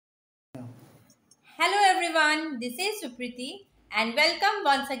Hello everyone, this is Supriti and welcome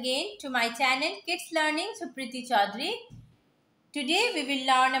once again to my channel Kids Learning Supriti Chaudhary. Today we will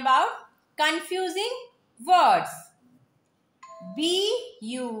learn about confusing words.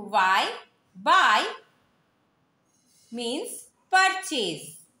 B-U-Y, buy means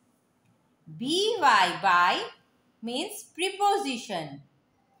purchase. B-Y, buy means preposition.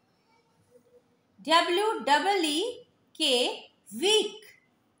 W-E-E-K, week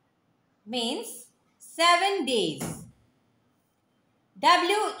means 7 days.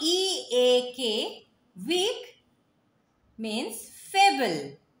 W-E-A-K, week means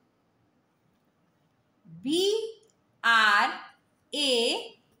fable. B-R-A-K-E,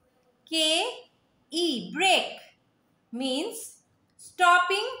 break means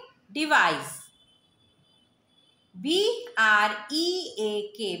stopping device.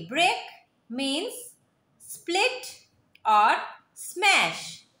 B-R-E-A-K, break means split or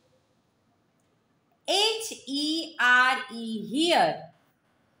smash. H-E-R-E, here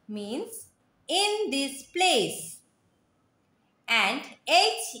means in this place. And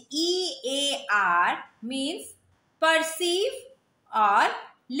H-E-A-R means perceive or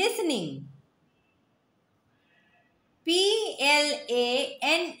listening. P-L-A-N-E,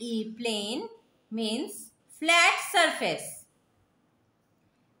 plane means flat surface.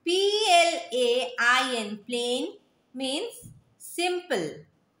 P-L-A-I-N, plane means simple.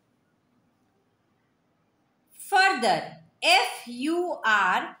 Further, F-U-R-T-H-E-R,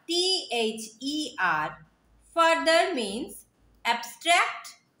 further means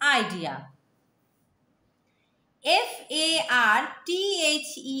abstract idea. F-A-R-T-H-E-R,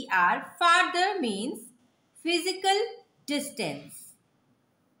 farther means physical distance.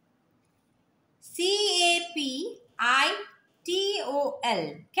 C-A-P-I-T-O-L,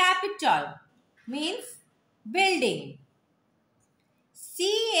 capital means building.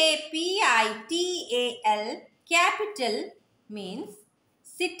 C-A-P-I-T-A-L, capital means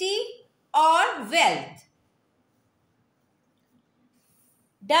city or wealth.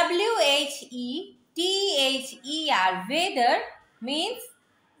 W-H-E-T-H-E-R, whether means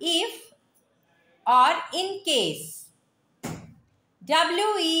if or in case.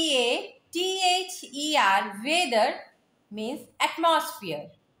 W-E-A-T-H-E-R, weather means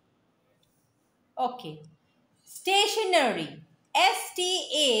atmosphere. Okay. Stationary.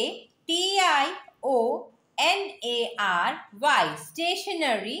 S-T-A-T-I-O-N-A-R-Y,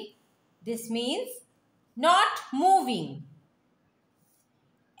 stationary. This means not moving.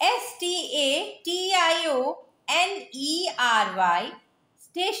 S-T-A-T-I-O-N-E-R-Y,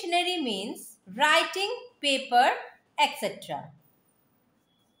 stationery means writing, paper, etc.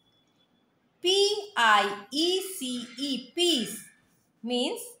 P-I-E-C-E, piece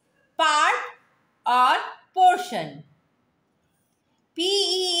means part or portion.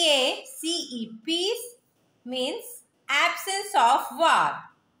 P-E-A-C-E, peace means absence of war.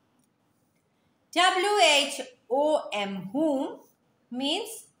 W-H-O-M, whom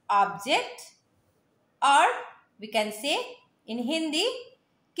means object, or we can say in Hindi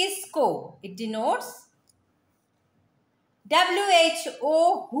kisko, it denotes.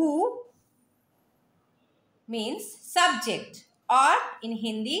 W-H-O, who means subject, or in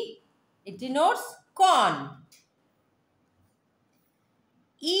Hindi it denotes con.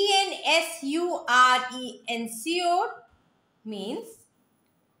 E-N-S-U-R-E, ensure means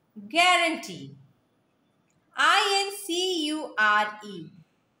guarantee. I-N-C-U-R-E,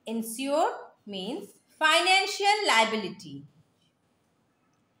 insure means financial liability.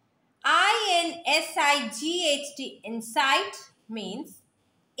 I-N-S-I-G-H-T, insight means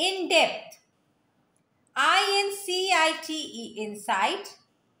in depth. I-N-C-I-T-E, insight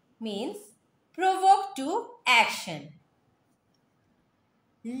means provoke to action.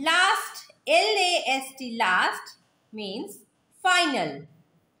 Last, L-A-S-T, last means final.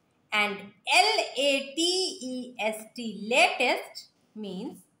 And L-A-T-E-S-T, latest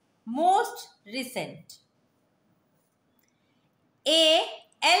means most recent.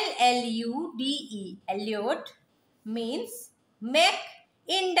 A-L-L-U-D-E, allude means make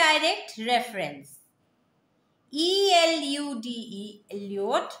indirect reference. E-L-U-D-E,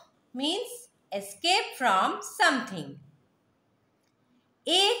 elude means escape from something.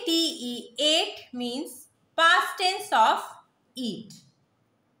 A-T-E, ate means past tense of eat.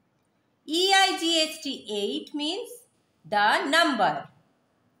 E-I-G-H-T, eight means the number.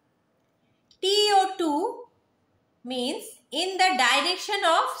 T-O-2 means in the direction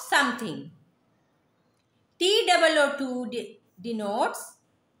of something. T-O-O-2 denotes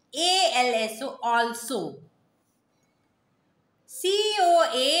A-L-S-O, also.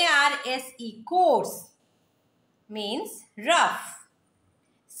 C-O-A-R-S-E, coarse means rough.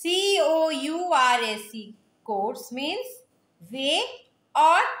 C-O-U-R-S-E, course means way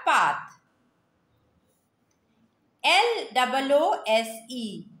or path.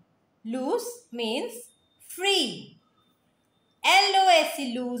 L-O-O-S-E, loose means free.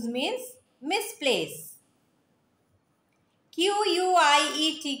 L-O-S-E, loose means misplace.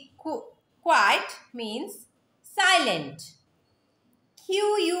 Q-U-I-E-T, quiet means silent.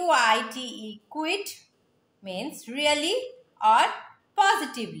 Q-U-I-T-E, quit means really or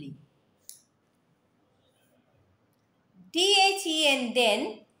positively. T-H-E-N,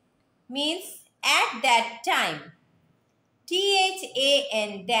 then means at that time.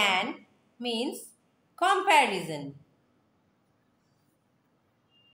 T-H-A-N, than means comparison.